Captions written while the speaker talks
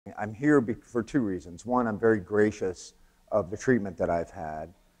I'm here for two reasons. One, I'm very gracious of the treatment that I've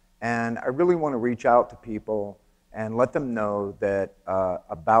had, and I really want to reach out to people and let them know that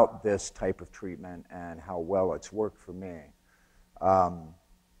about this type of treatment and how well it's worked for me. Um,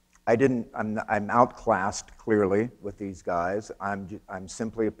 I'm outclassed clearly with these guys. I'm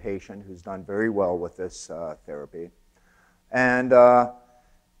simply a patient who's done very well with this therapy. And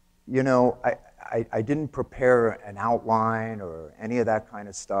you know, I didn't prepare an outline or any of that kind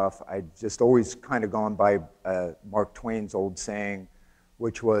of stuff. I just always kind of gone by Mark Twain's old saying,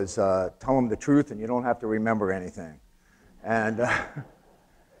 which was, tell them the truth and you don't have to remember anything. And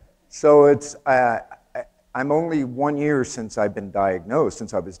so I'm only 1 year since I've been diagnosed,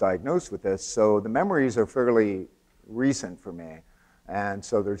 since I was diagnosed with this, so the memories are fairly recent for me. And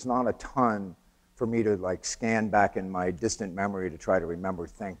so there's not a ton for me to like scan back in my distant memory to try to remember,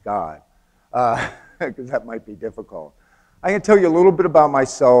 thank God, because that might be difficult. I can tell you a little bit about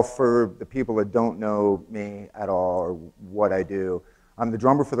myself for the people that don't know me at all or what I do. I'm the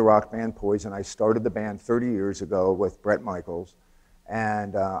drummer for the rock band Poison. I started the band 30 years ago with Bret Michaels,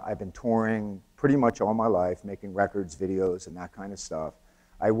 and I've been touring pretty much all my life, making records, videos, and that kind of stuff.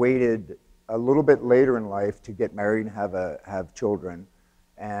 I waited a little bit later in life to get married and have children.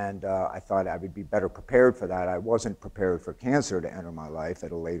 And I thought I would be better prepared for that. I wasn't prepared for cancer to enter my life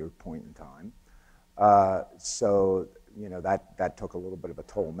at a later point in time. So, you know, that took a little bit of a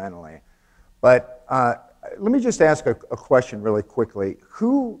toll mentally. But let me just ask a question really quickly.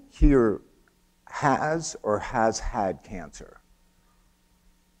 Who here has or has had cancer?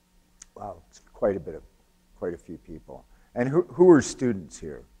 Wow, it's quite a few people. And who are students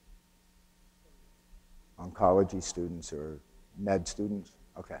here? Oncology students or med students?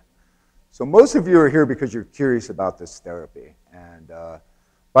 Okay. So most of you are here because you're curious about this therapy. And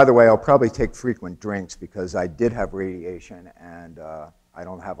by the way, I'll probably take frequent drinks because I did have radiation and I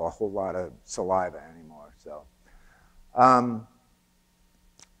don't have a whole lot of saliva anymore.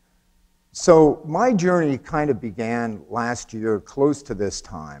 So my journey kind of began last year, close to this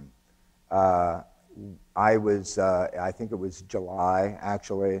time. I think it was July,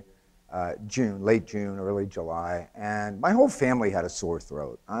 actually. June, late June, early July, and my whole family had a sore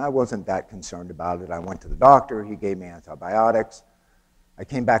throat. I wasn't that concerned about it. I went to the doctor, he gave me antibiotics. I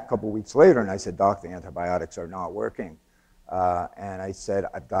came back a couple weeks later and I said, Doc, the antibiotics are not working. And I said,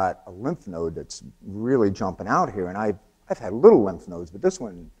 I've got a lymph node that's really jumping out here, and I've had little lymph nodes, but this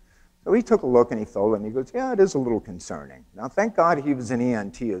one, so he took a look and he felt it, and he goes, yeah, it is a little concerning. Now, thank God he was an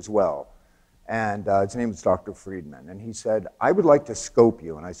ENT as well. And his name was Dr. Friedman. And he said, I would like to scope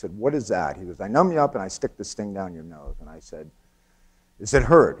you. And I said, what is that? He goes, I numb you up and I stick this thing down your nose. And I said, does it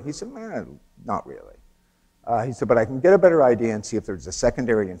hurt? He said, man, not really. He said, but I can get a better idea and see if there's a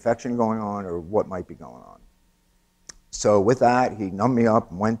secondary infection going on or what might be going on. So with that, he numbed me up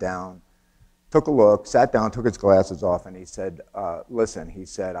and went down, took a look, sat down, took his glasses off, and he said, listen, he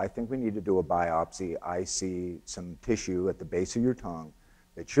said, I think we need to do a biopsy. I see some tissue at the base of your tongue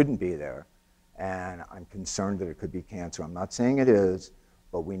that shouldn't be there. And I'm concerned that it could be cancer. I'm not saying it is,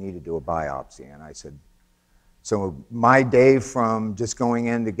 but we need to do a biopsy. And I said, so my day from just going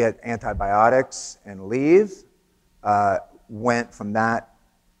in to get antibiotics and leave went from that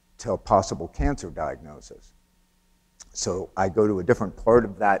to a possible cancer diagnosis. So I go to a different part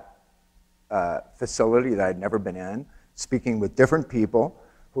of that facility that I'd never been in, speaking with different people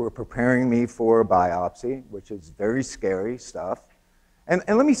who are preparing me for a biopsy, which is very scary stuff. And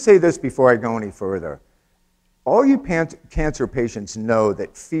let me say this before I go any further. All you cancer patients know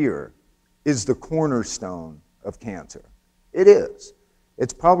that fear is the cornerstone of cancer. It is.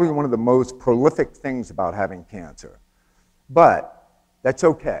 It's probably one of the most prolific things about having cancer. But that's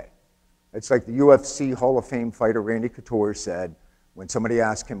okay. It's like the UFC Hall of Fame fighter Randy Couture said when somebody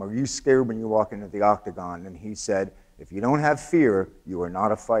asked him, are you scared when you walk into the octagon? And he said, if you don't have fear, you are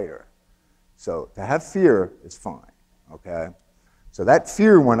not a fighter. So to have fear is fine, okay? So that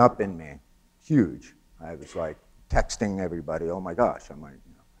fear went up in me, huge. I was like texting everybody, oh my gosh, I might,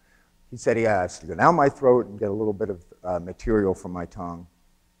 you know. He said he has to go down my throat and get a little bit of material from my tongue,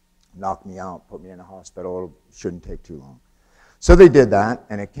 knock me out, put me in a hospital, it shouldn't take too long. So they did that,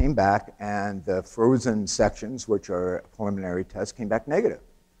 and it came back, and the frozen sections, which are preliminary tests, came back negative.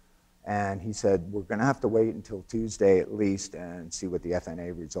 And he said, we're gonna have to wait until Tuesday at least and see what the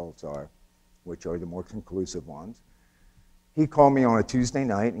FNA results are, which are the more conclusive ones. He called me on a Tuesday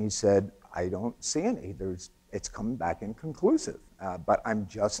night and he said, I don't see any. It's coming back inconclusive, but I'm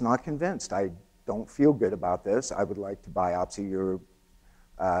just not convinced. I don't feel good about this. I would like to biopsy your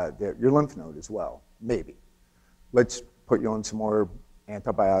lymph node as well, maybe. Let's put you on some more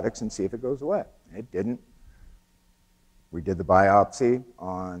antibiotics and see if it goes away. It didn't. We did the biopsy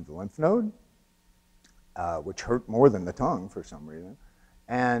on the lymph node, which hurt more than the tongue for some reason.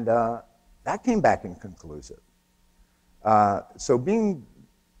 And that came back inconclusive. So being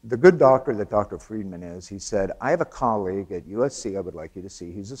the good doctor that Dr. Friedman is, he said, I have a colleague at USC I would like you to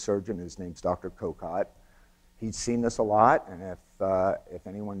see. He's a surgeon. His name's Dr. Rockett. He's seen this a lot, and if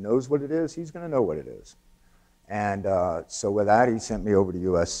anyone knows what it is, he's going to know what it is. And so with that, he sent me over to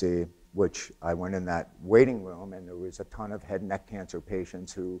USC, which I went in that waiting room, and there was a ton of head and neck cancer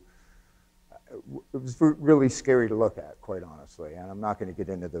patients who, it was really scary to look at, quite honestly. And I'm not going to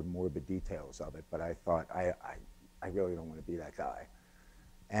get into the morbid details of it, but I thought, I really don't want to be that guy.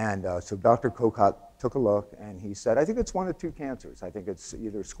 And so Dr. Rockett took a look, and he said, I think it's one of two cancers. I think it's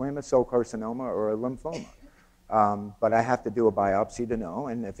either squamous cell carcinoma or a lymphoma. But I have to do a biopsy to know,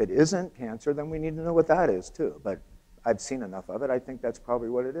 and if it isn't cancer, then we need to know what that is too. But I've seen enough of it. I think that's probably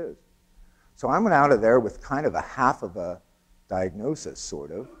what it is. So I went out of there with kind of a half of a diagnosis,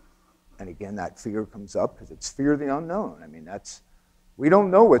 sort of. And again, that fear comes up because it's fear of the unknown. I mean, we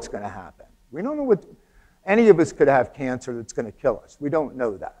don't know what's going to happen. We don't know what, any of us could have cancer that's going to kill us. We don't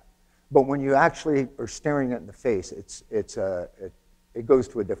know that. But when you actually are staring it in the face, it goes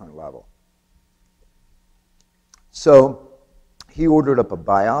to a different level. So he ordered up a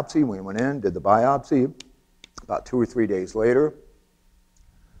biopsy. We went in, did the biopsy. About 2 or 3 days later,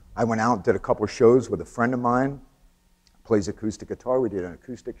 I went out and did a couple of shows with a friend of mine, plays acoustic guitar. We did an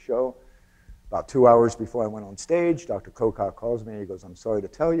acoustic show. About 2 hours before I went on stage, Dr. Rockett calls me. He goes, I'm sorry to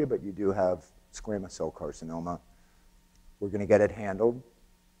tell you, but you do have squamous cell carcinoma. We're going to get it handled.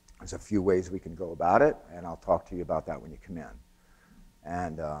 There's a few ways we can go about it, and I'll talk to you about that when you come in.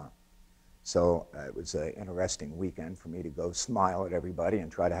 And so it was an interesting weekend for me to go smile at everybody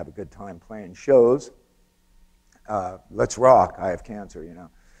and try to have a good time playing shows. Let's rock. I have cancer, you know.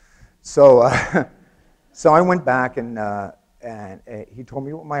 So, so I went back and he told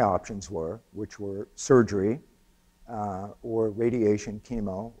me what my options were, which were surgery or radiation,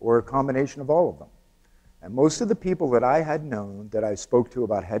 chemo, or a combination of all of them. And most of the people that I had known that I spoke to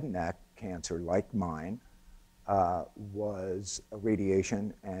about head and neck cancer like mine was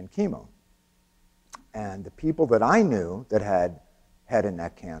radiation and chemo. And the people that I knew that had head and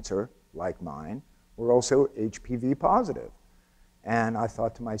neck cancer like mine were also HPV positive. And I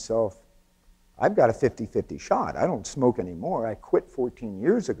thought to myself, I've got a 50-50 shot. I don't smoke anymore. I quit 14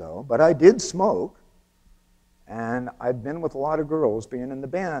 years ago, but I did smoke. And I've been with a lot of girls being in the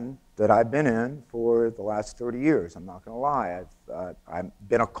band that I've been in for the last 30 years. I'm not going to lie. I've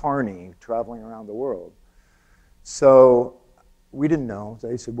been a carny traveling around the world. So we didn't know.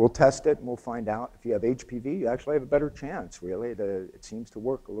 They said, we'll test it and we'll find out. If you have HPV, you actually have a better chance, really. It seems to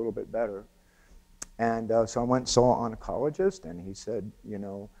work a little bit better. And so I went and saw an oncologist, and he said, you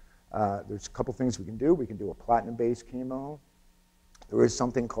know, there's a couple things we can do. We can do a platinum-based chemo. There is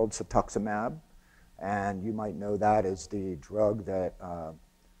something called cetuximab, and you might know that as the drug that,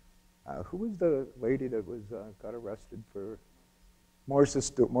 who was the lady that was got arrested for? Martha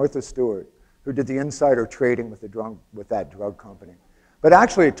Stewart, who did the insider trading with that drug company. But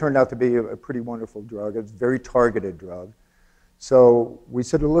actually, it turned out to be a pretty wonderful drug. It's a very targeted drug. So we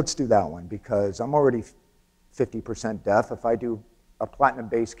said, well, let's do that one, because I'm already 50% deaf. If I do a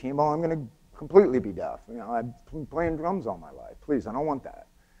platinum-based chemo, I'm going to completely be deaf. You know, I've been playing drums all my life. Please, I don't want that.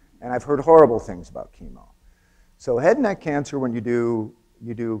 And I've heard horrible things about chemo. So head and neck cancer, when you do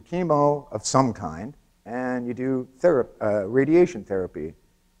chemo of some kind, and you do radiation therapy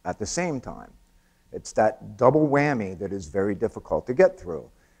at the same time. It's that double whammy that is very difficult to get through.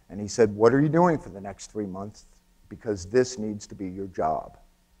 And he said, what are you doing for the next 3 months? Because this needs to be your job.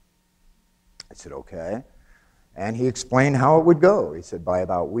 I said, okay. And he explained how it would go. He said, by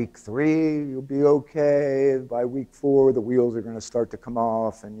about week 3, you'll be okay. By week 4, the wheels are going to start to come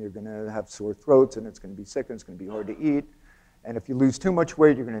off, and you're going to have sore throats, and it's going to be sick, and it's going to be hard to eat. And if you lose too much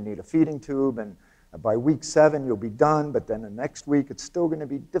weight, you're going to need a feeding tube. And by week 7, you'll be done. But then the next week, it's still going to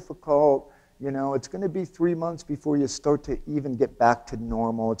be difficult. You know, it's going to be 3 months before you start to even get back to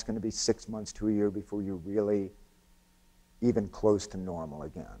normal. It's going to be 6 months to a year before you're really even close to normal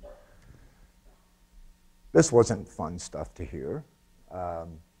again. This wasn't fun stuff to hear.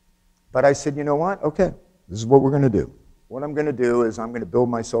 But I said, you know what? Okay, this is what we're going to do. What I'm going to do is I'm going to build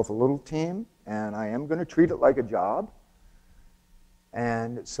myself a little team, and I am going to treat it like a job.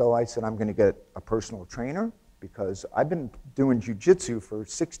 And so I said, I'm going to get a personal trainer, because I've been doing jiu-jitsu for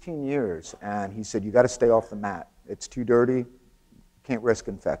 16 years. And he said, you got to stay off the mat. It's too dirty. Can't risk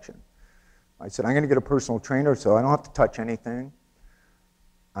infection. I said, I'm going to get a personal trainer so I don't have to touch anything.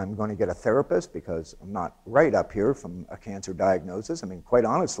 I'm going to get a therapist, because I'm not right up here from a cancer diagnosis. I mean, quite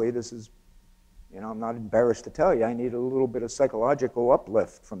honestly, this is You know, I'm not embarrassed to tell you, I need a little bit of psychological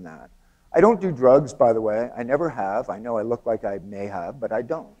uplift from that. I don't do drugs, by the way. I never have. I know I look like I may have, but I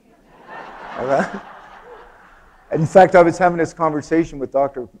don't. Okay? In fact, I was having this conversation with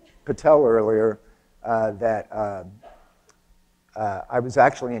Dr. Patel earlier that I was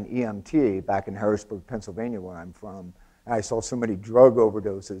actually an EMT back in Harrisburg, Pennsylvania, where I'm from. And I saw so many drug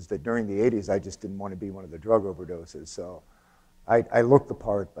overdoses that during the 80s, I just didn't want to be one of the drug overdoses. So I looked the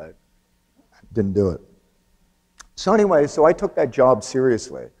part, but didn't do it. So anyway, so I took that job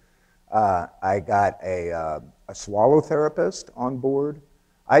seriously. I got a swallow therapist on board.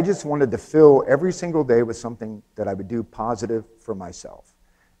 I just wanted to fill every single day with something that I would do positive for myself.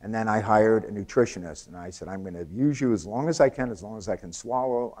 And then I hired a nutritionist, and I said, I'm going to use you as long as I can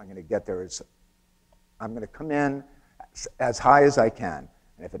swallow. I'm going to get there. I'm going to come in as high as I can.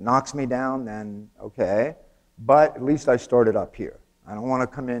 And if it knocks me down, then okay. But at least I started up here. I don't want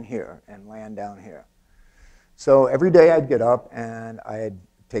to come in here and land down here. So every day I'd get up and I'd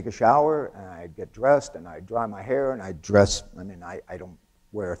take a shower and I'd get dressed and I'd dry my hair and I'd dress. I mean, I don't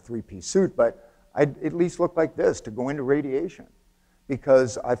wear a three-piece suit, but I'd at least look like this to go into radiation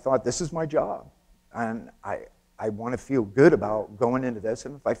because I thought this is my job. And I want to feel good about going into this.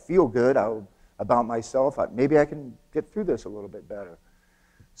 And if I feel good about myself, maybe I can get through this a little bit better.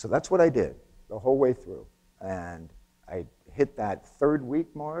 So that's what I did the whole way through. And I hit that 3rd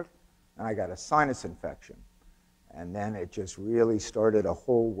week mark and I got a sinus infection. And then it just really started a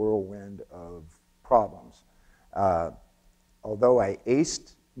whole whirlwind of problems. Although I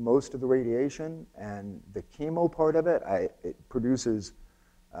aced most of the radiation and the chemo part of it, it produces,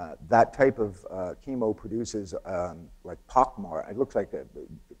 that type of chemo produces like pockmark. It looks like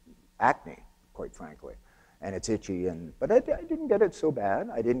acne, quite frankly. And it's itchy, but I didn't get it so bad.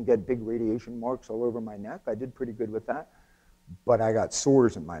 I didn't get big radiation marks all over my neck. I did pretty good with that. But I got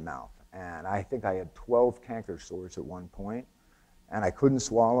sores in my mouth. And I think I had 12 canker sores at one point, and I couldn't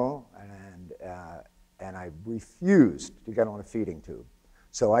swallow, and I refused to get on a feeding tube.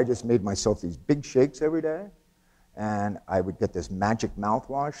 So I just made myself these big shakes every day, and I would get this magic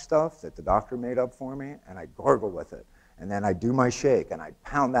mouthwash stuff that the doctor made up for me, and I'd gargle with it. And then I'd do my shake, and I'd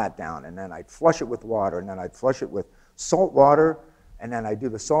pound that down, and then I'd flush it with water, and then I'd flush it with salt water, and then I do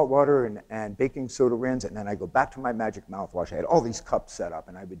the salt water and baking soda rinse, and then I go back to my magic mouthwash. I had all these cups set up,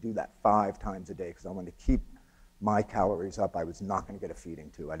 and I would do that 5 times a day because I wanted to keep my calories up. I was not going to get a feeding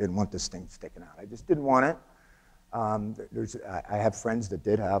tube. I didn't want this thing sticking out. I just didn't want it. I have friends that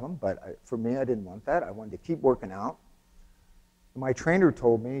did have them, but for me, I didn't want that. I wanted to keep working out. My trainer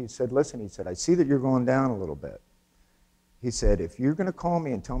told me, he said, listen, he said, I see that you're going down a little bit. He said, if you're going to call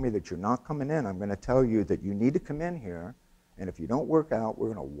me and tell me that you're not coming in, I'm going to tell you that you need to come in here. And if you don't work out,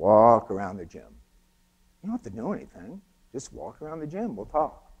 we're going to walk around the gym. You don't have to do anything. Just walk around the gym. We'll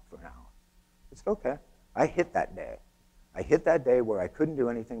talk for an hour. I said, okay. I hit that day. I hit that day where I couldn't do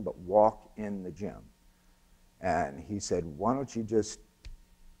anything but walk in the gym. And he said, why don't you just,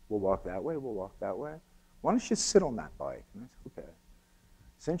 we'll walk that way, we'll walk that way. Why don't you just sit on that bike? And I said, okay.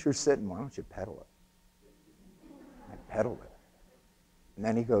 Since you're sitting, why don't you pedal it? I pedaled it. And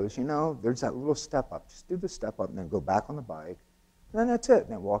then he goes, you know, there's that little step up. Just do the step up and then go back on the bike. And then that's it.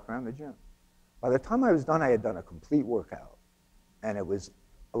 And then walk around the gym. By the time I was done, I had done a complete workout. And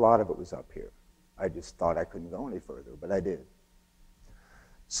a lot of it was up here. I just thought I couldn't go any further, but I did.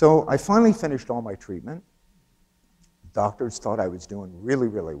 So I finally finished all my treatment. Doctors thought I was doing really,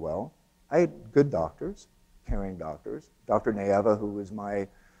 really well. I had good doctors, caring doctors. Dr. Nayeva, who was my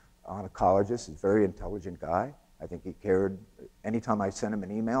oncologist, is a very intelligent guy. I think he cared. Anytime I sent him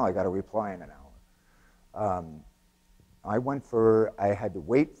an email, I got a reply in an hour. I had to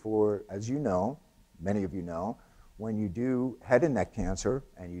wait for, as you know, many of you know, when you do head and neck cancer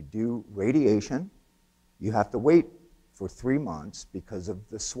and you do radiation, you have to wait for 3 months because of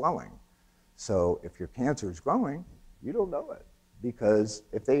the swelling. So if your cancer is growing, you don't know it. Because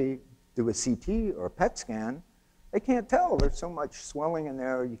if they do a CT or a PET scan, they can't tell. There's so much swelling in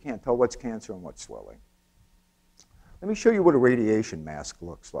there, you can't tell what's cancer and what's swelling. Let me show you what a radiation mask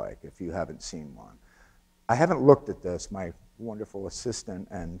looks like if you haven't seen one. I haven't looked at this, my wonderful assistant,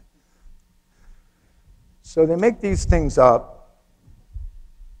 and so they make these things up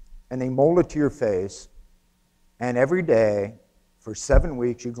and they mold it to your face, and every day for 7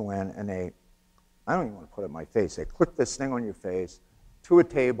 weeks you go in and I don't even want to put it in my face, they click this thing on your face to a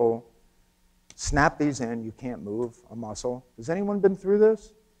table, snap these in, you can't move a muscle. Has anyone been through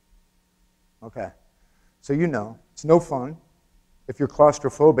this? Okay. So you know, it's no fun. If you're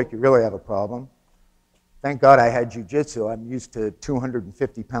claustrophobic, you really have a problem. Thank God I had jiu-jitsu. I'm used to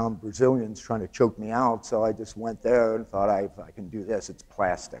 250-pound Brazilians trying to choke me out, so I just went there and thought, if I can do this, it's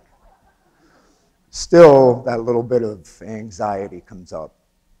plastic. still that little bit of anxiety comes up.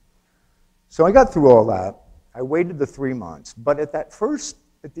 So I got through all that. I waited the 3 months, but at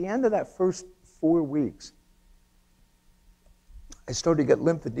the end of that first 4 weeks, I started to get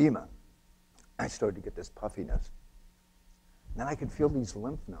lymphedema. I started to get this puffiness. Then I could feel these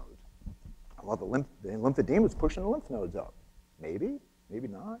lymph nodes. Well, the lymphedema was pushing the lymph nodes up. Maybe, maybe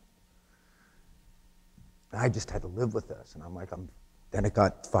not. And I just had to live with this. And I'm like, then it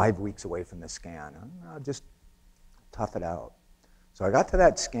got 5 weeks away from the scan. I'll just tough it out. So I got to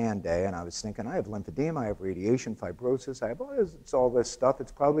that scan day, and I was thinking, I have lymphedema, I have radiation, fibrosis, I have all this stuff.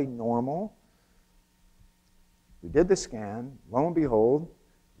 It's probably normal. We did the scan. Lo and behold,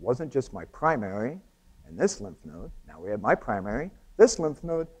 it wasn't just my primary and this lymph node. Now we had my primary, this lymph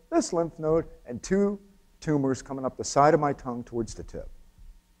node, and 2 tumors coming up the side of my tongue towards the tip.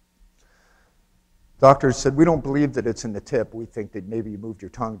 Doctors said, we don't believe that it's in the tip. We think that maybe you moved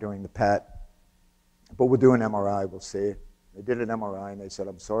your tongue during the PET, but we'll do an MRI, we'll see. They did an MRI, and they said,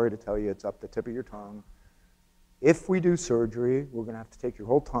 I'm sorry to tell you, it's up the tip of your tongue. If we do surgery, we're going to have to take your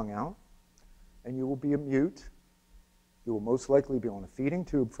whole tongue out, and you will be a mute. You will most likely be on a feeding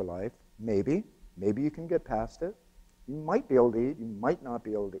tube for life, maybe. Maybe you can get past it. You might be able to eat. You might not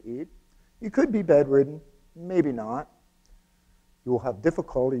be able to eat. You could be bedridden, maybe not. You will have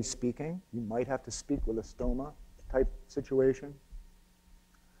difficulty speaking. You might have to speak with a stoma type situation.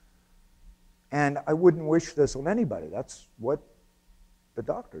 And I wouldn't wish this on anybody. That's what the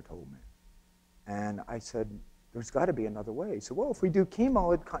doctor told me. And I said, there's got to be another way. He said, well, if we do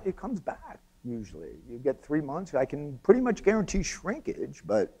chemo, it comes back usually. You get 3 months. I can pretty much guarantee shrinkage,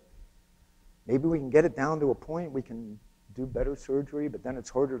 but maybe we can get it down to a point we can do better surgery, but then it's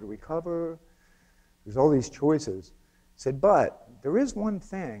harder to recover. There's all these choices. I said, but there is one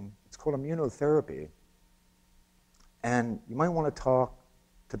thing. It's called immunotherapy. And you might want to talk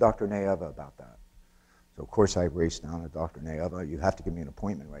to Dr. Nayeva about that. So, of course, I raced down to Dr. Nayeva. You have to give me an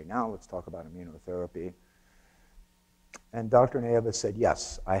appointment right now. Let's talk about immunotherapy. And Dr. Nayeva said,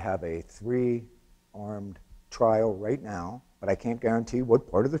 yes, I have a 3-armed trial right now, but I can't guarantee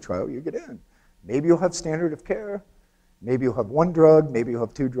what part of the trial you get in. Maybe you'll have standard of care. Maybe you'll have 1 drug. Maybe you'll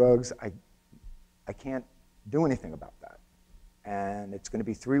have 2 drugs. I can't do anything about that. And it's going to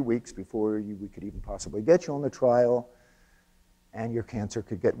be 3 weeks before we could even possibly get you on the trial. And your cancer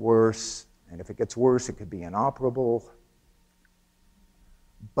could get worse. And if it gets worse, it could be inoperable.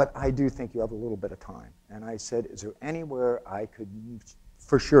 But I do think you have a little bit of time. And I said, is there anywhere I could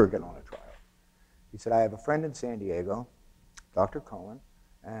for sure get on a trial? He said, I have a friend in San Diego, Dr. Cohen,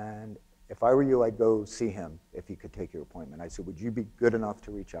 and if I were you, I'd go see him if he could take your appointment. I said, would you be good enough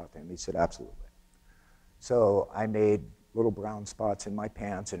to reach out to him? He said, absolutely. So I made little brown spots in my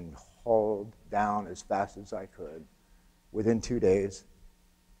pants and hauled down as fast as I could. Within 2 days,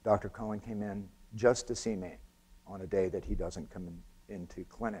 Dr. Cohen came in just to see me on a day that he doesn't come into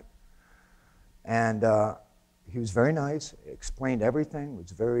clinic. And he was very nice, explained everything,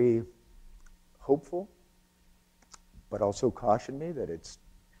 was very hopeful, but also cautioned me that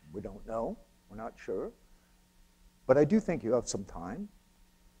we don't know, we're not sure. But I do think you have some time,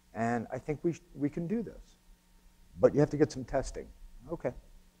 and I think we can do this. But you have to get some testing. Okay.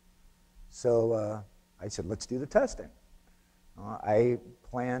 So I said, let's do the testing. I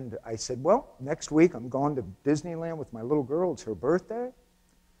said, well, next week I'm going to Disneyland with my little girl. It's her birthday.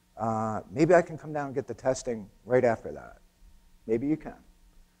 Maybe I can come down and get the testing right after that. Maybe you can.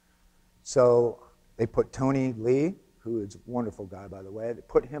 So they put Tony Lee, who is a wonderful guy, by the way. They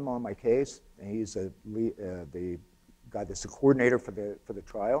put him on my case, and he's the guy that's the coordinator for the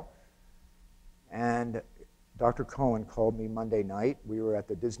trial. And Dr. Cohen called me Monday night. We were at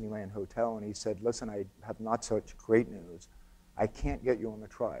the Disneyland Hotel, and he said, listen, I have not such great news. I can't get you on the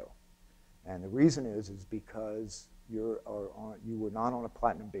trial. And the reason is because you were not on a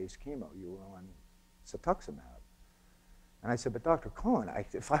platinum-based chemo. You were on cetuximab. And I said, but Dr. Cohen,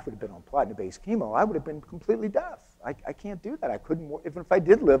 if I would have been on platinum-based chemo, I would have been completely deaf. I can't do that. I couldn't work. Even if I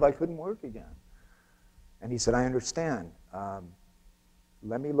did live, I couldn't work again. And he said, I understand.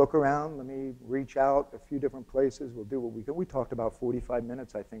 Let me look around. Let me reach out a few different places. We'll do what we can. We talked about 45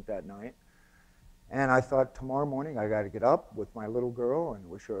 minutes, I think, that night. And I thought, tomorrow morning, I got to get up with my little girl and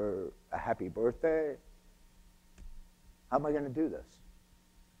wish her a happy birthday. How am I going to do this?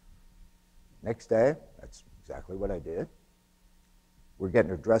 Next day, that's exactly what I did. We're getting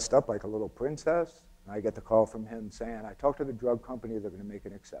her dressed up like a little princess. And I get the call from him saying, I talked to the drug company, they're going to make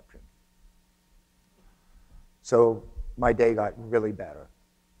an exception. So my day got really better.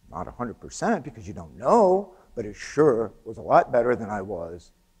 Not 100% because you don't know, but it sure was a lot better than I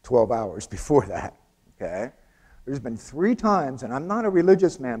was 12 hours before that, okay? There's been 3 times, and I'm not a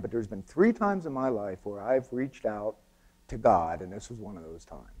religious man, but there's been 3 times in my life where I've reached out to God, and this was one of those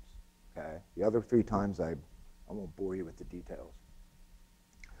times, okay? The other 3 times, I won't bore you with the details.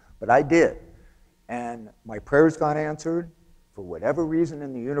 But I did, and my prayers got answered. For whatever reason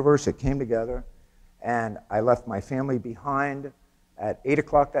in the universe, it came together, and I left my family behind at 8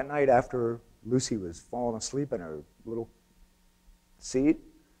 o'clock that night after Lucy was falling asleep in her little seat,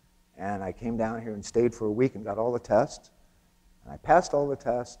 and I came down here and stayed for a week and got all the tests, and I passed all the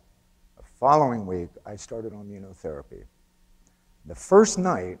tests. The following week, I started on immunotherapy. The first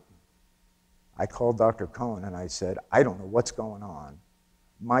night, I called Dr. Cohen and I said, I don't know what's going on.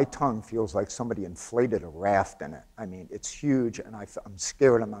 My tongue feels like somebody inflated a raft in it. I mean, it's huge, and I'm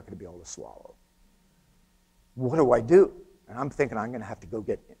scared I'm not going to be able to swallow. What do I do? And I'm thinking I'm going to have to go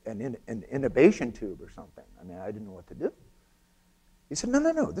get an intubation tube or something. I mean, I didn't know what to do. He said,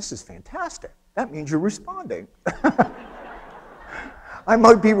 no, this is fantastic. That means you're responding. I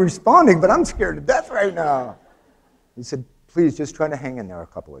might be responding, but I'm scared to death right now. He said, please just try to hang in there a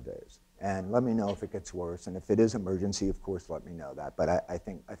couple of days and let me know if it gets worse. And if it is emergency, of course, let me know that. But I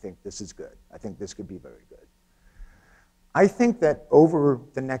think this is good. I think this could be very good. I think that over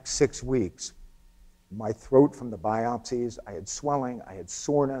the next 6 weeks, my throat from the biopsies, I had swelling, I had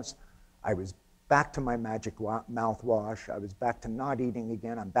soreness, I was back to my magic mouthwash, I was back to not eating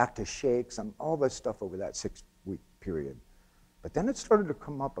again, I'm back to shakes, all this stuff over that 6-week period. But then it started to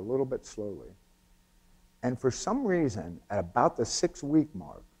come up a little bit slowly. And for some reason, at about the 6-week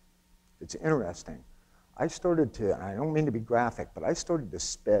mark, it's interesting, I started to, and I don't mean to be graphic, but I started to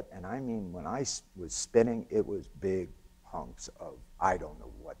spit, and I mean when I was spitting, it was big hunks of, I don't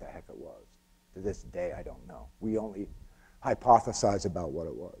know what the heck it was. To this day, I don't know. We only hypothesize about what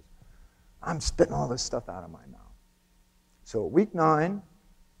it was. I'm spitting all this stuff out of my mouth. So at week 9,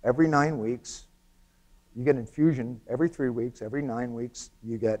 every 9 weeks, you get infusion every 3 weeks. Every 9 weeks,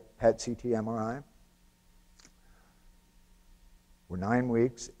 you get PET, CT, MRI. We're 9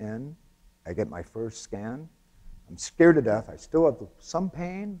 weeks in. I get my first scan. I'm scared to death. I still have some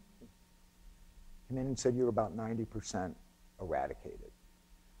pain. Came in and said, you're about 90% eradicated.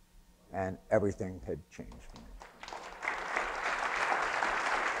 And everything had changed for me.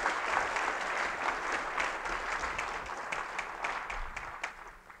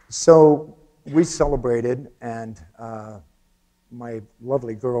 So we celebrated, and my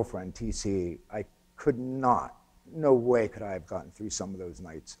lovely girlfriend, TC, I could not, no way could I have gotten through some of those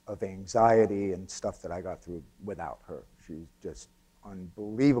nights of anxiety and stuff that I got through without her. She's just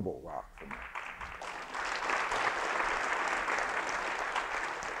unbelievable rock for me.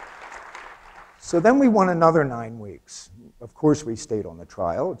 So then we went another 9 weeks. Of course, we stayed on the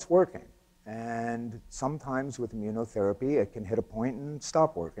trial. It's working. And sometimes with immunotherapy, it can hit a point and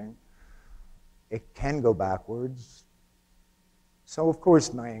stop working. It can go backwards. So, of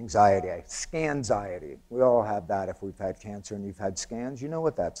course, my anxiety, scanxiety. We all have that if we've had cancer and you've had scans. You know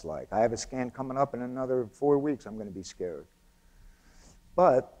what that's like. I have a scan coming up in another 4 weeks. I'm going to be scared.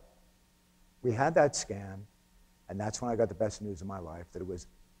 But we had that scan, and that's when I got the best news of my life, that it was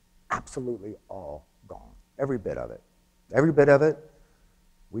absolutely all gone. Every bit of it. Every bit of it.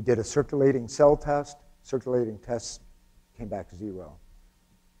 We did a circulating cell test. Circulating tests came back 0.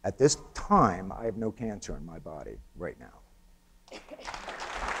 At this time, I have no cancer in my body right now.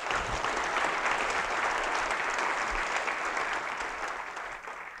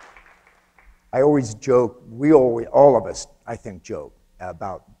 I always joke, all of us, I think, joke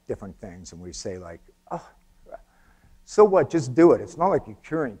about different things, and we say like, oh, so what, just do it. It's not like you're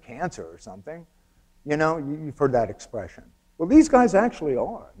curing cancer or something. You know, you've heard that expression. Well, these guys actually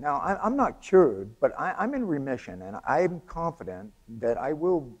are. Now, I'm not cured, but I'm in remission, and I'm confident that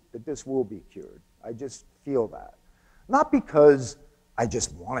this will be cured. I just feel that. Not because I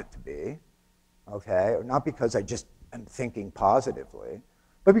just want it to be, okay, or not because I just am thinking positively,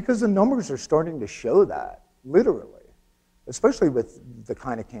 but because the numbers are starting to show that, literally, especially with the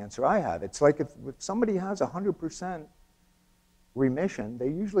kind of cancer I have. It's like if somebody has 100% remission, they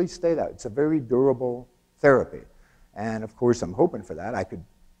usually stay that. It's a very durable therapy. And of course, I'm hoping for that. I could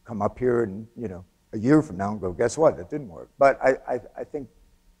come up here and, you know, a year from now and go, guess what, that didn't work. But I think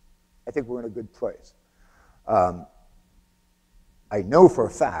we're in a good place. I know for a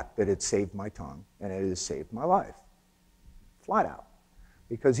fact that it saved my tongue, and it has saved my life, flat out.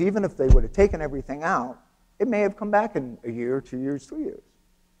 Because even if they would have taken everything out, it may have come back in a year, 2 years, 3 years.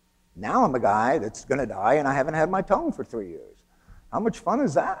 Now I'm a guy that's going to die, and I haven't had my tongue for 3 years. How much fun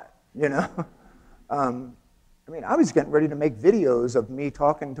is that, you know? I mean, I was getting ready to make videos of me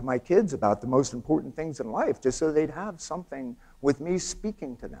talking to my kids about the most important things in life, just so they'd have something with me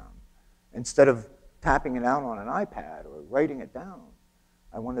speaking to them, instead of tapping it out on an iPad or writing it down.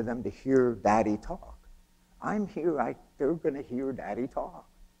 I wanted them to hear Daddy talk. I'm here, they're gonna hear Daddy talk.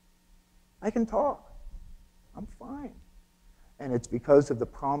 I can talk, I'm fine. And it's because of the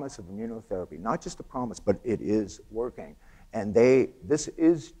promise of immunotherapy, not just a promise, but it is working. And this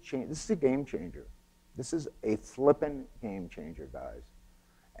is a game changer. This is a flippin' game changer, guys.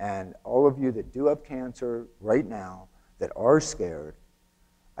 And all of you that do have cancer right now, that are scared,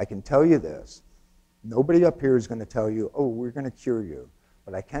 I can tell you this. Nobody up here is going to tell you, oh, we're going to cure you.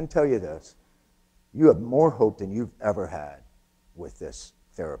 But I can tell you this. You have more hope than you've ever had with this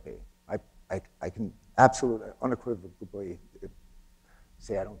therapy. I can absolutely, unequivocally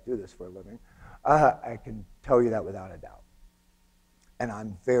say I don't do this for a living. I can tell you that without a doubt. And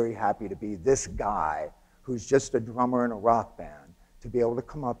I'm very happy to be this guy who's just a drummer in a rock band to be able to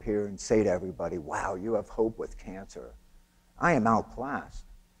come up here and say to everybody, wow, you have hope with cancer. I am outclassed.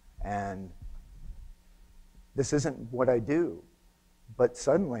 And this isn't what I do. But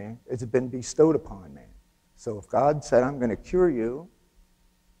suddenly, it's been bestowed upon me. So if God said, I'm going to cure you,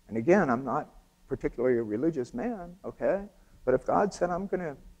 and again, I'm not particularly a religious man, okay? But if God said, I'm going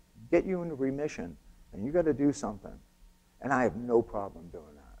to get you into remission, then you got to do something. And I have no problem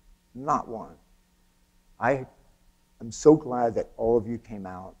doing that. Not one. I am so glad that all of you came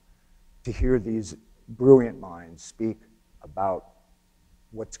out to hear these brilliant minds speak about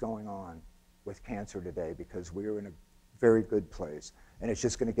what's going on with cancer today, because we are in a very good place, and it's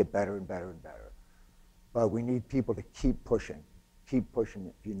just going to get better and better and better. But we need people to keep pushing. Keep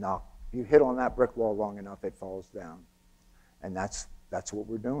pushing. If you hit on that brick wall long enough, it falls down. And that's what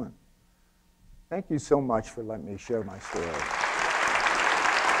we're doing. Thank you so much for letting me share my story.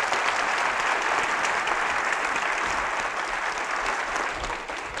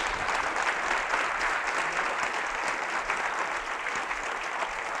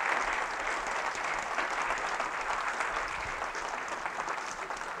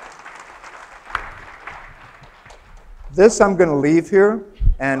 This I'm going to leave here,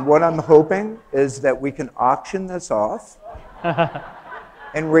 and what I'm hoping is that we can auction this off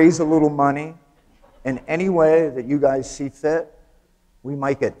and raise a little money in any way that you guys see fit. We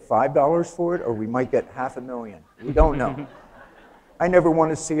might get $5 for it, or we might get $500,000. We don't know. I never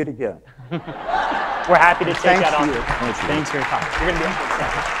want to see it again. We're happy to take that on. Thanks for your time. You're going to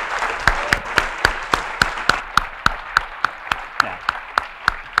be